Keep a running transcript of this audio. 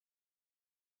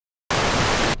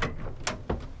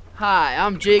Hi,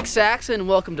 I'm Jake Sakson and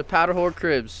welcome to Powderwhore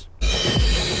Cribs.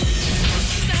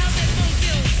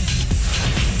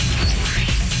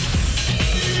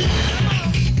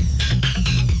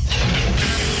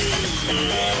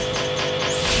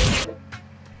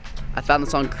 I found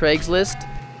this on Craigslist.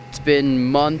 It's been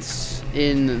months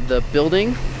in the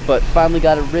building, but finally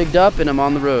got it rigged up and I'm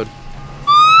on the road.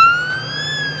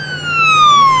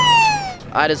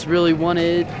 I just really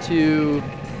wanted to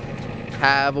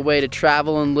have a way to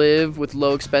travel and live with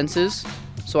low expenses.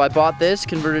 So I bought this,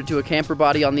 converted it to a camper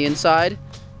body on the inside,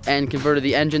 and converted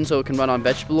the engine so it can run on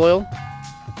vegetable oil.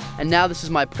 And now this is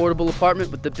my portable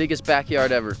apartment with the biggest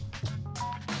backyard ever.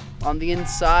 On the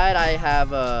inside I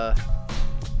have a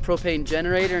propane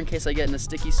generator in case I get in a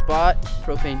sticky spot,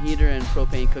 propane heater, and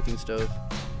propane cooking stove.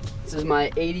 This is my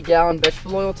 80-gallon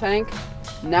vegetable oil tank.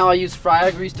 Now I use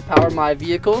fryer grease to power my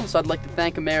vehicle, so I'd like to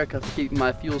thank America for keeping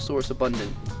my fuel source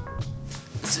abundant.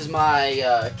 This is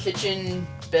my kitchen,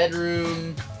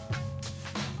 bedroom,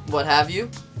 what have you.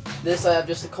 This I have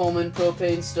just a Coleman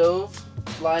propane stove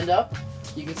lined up.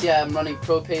 You can see I'm running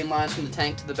propane lines from the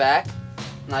tank to the back,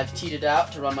 and I've teed it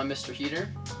out to run my Mr. Heater.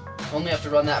 Only have to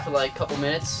run that for like a couple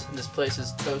minutes. This place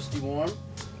is toasty warm.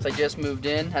 So I just moved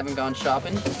in, haven't gone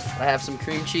shopping. I have some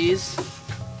cream cheese,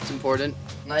 it's important.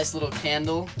 Nice little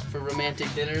candle for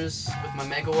romantic dinners with my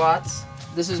megawatts.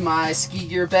 This is my ski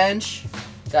gear bench.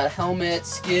 Got a helmet,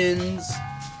 skins,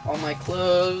 all my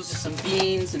clothes, some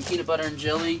beans, some peanut butter and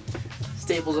jelly,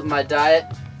 staples of my diet.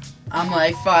 I'm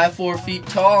like 5'4" feet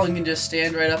tall and can just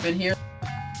stand right up in here.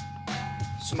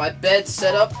 So my bed's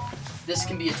set up. This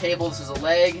can be a table, this is a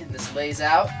leg, and this lays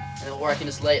out, or I can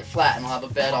just lay it flat and I'll have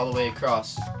a bed all the way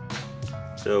across.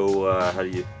 So, how do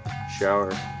you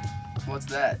shower? What's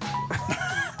that?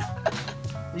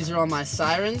 These are all my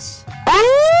sirens.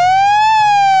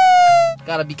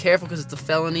 Gotta be careful because it's a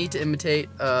felony to imitate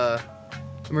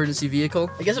emergency vehicle.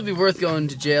 I guess it'd be worth going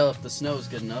to jail if the snow is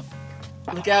good enough.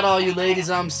 Look out all you ladies,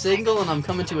 I'm single and I'm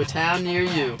coming to a town near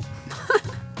you.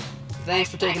 Thanks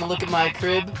for taking a look at my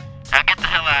crib. Now get the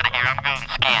hell out of here, I'm going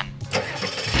to scan.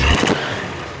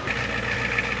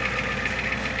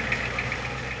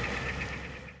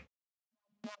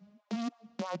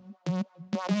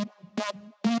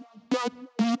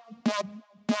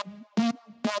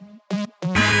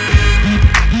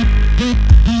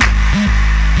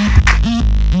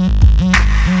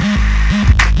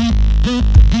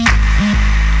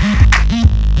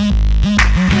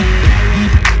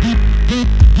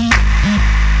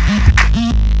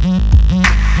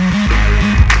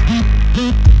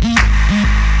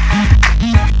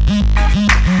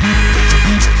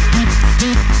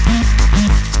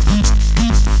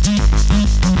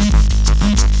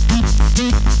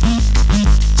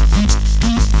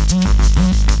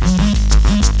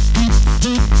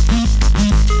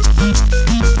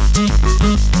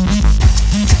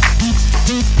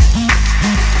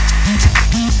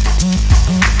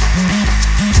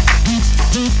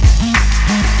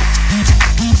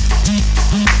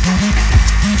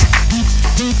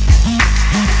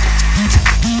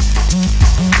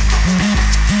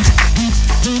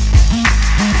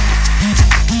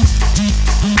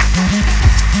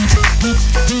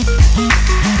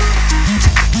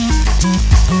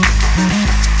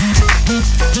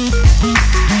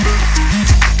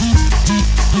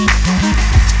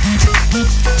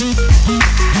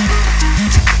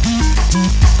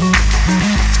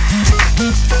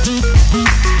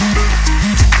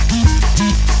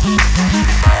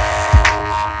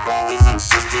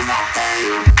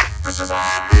 This is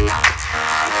every night.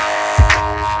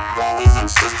 Rolling and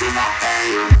sifting up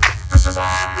air. This is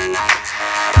every night.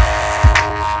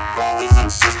 Rolling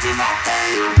and sifting up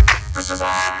air. This is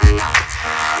every night.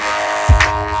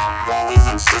 Rolling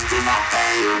and sifting up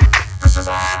air. This is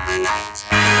every night.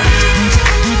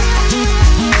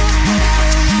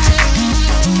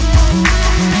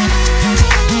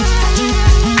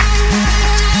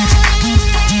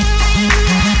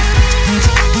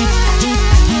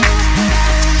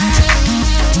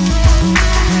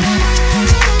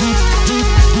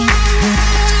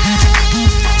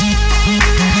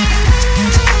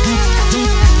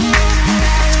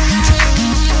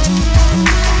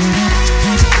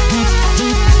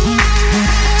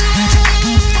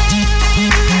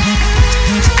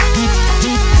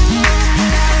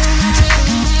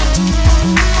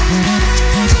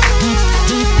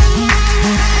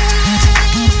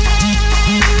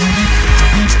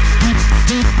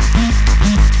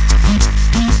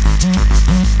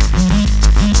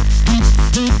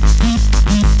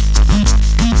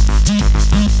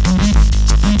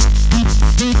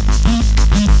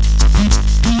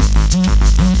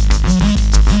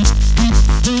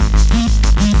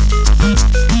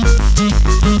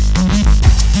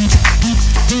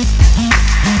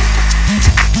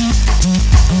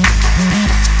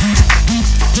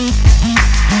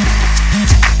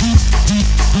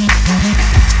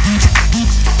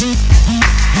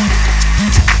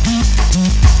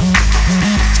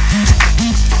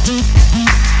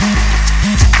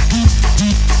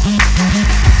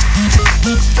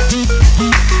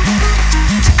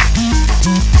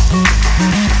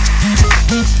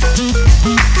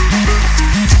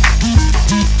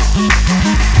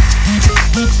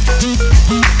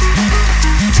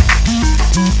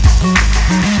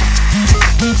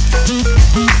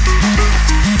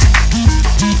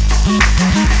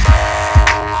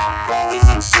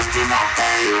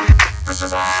 This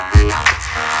is every night.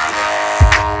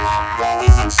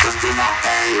 Rolling and sifting up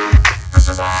pain. This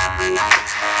is every night.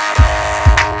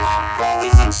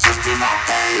 Rolling and sifting up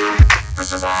pain.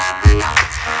 This is every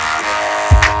night.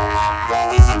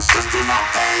 Rolling and sifting up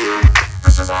pain.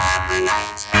 This is every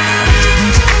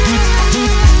night.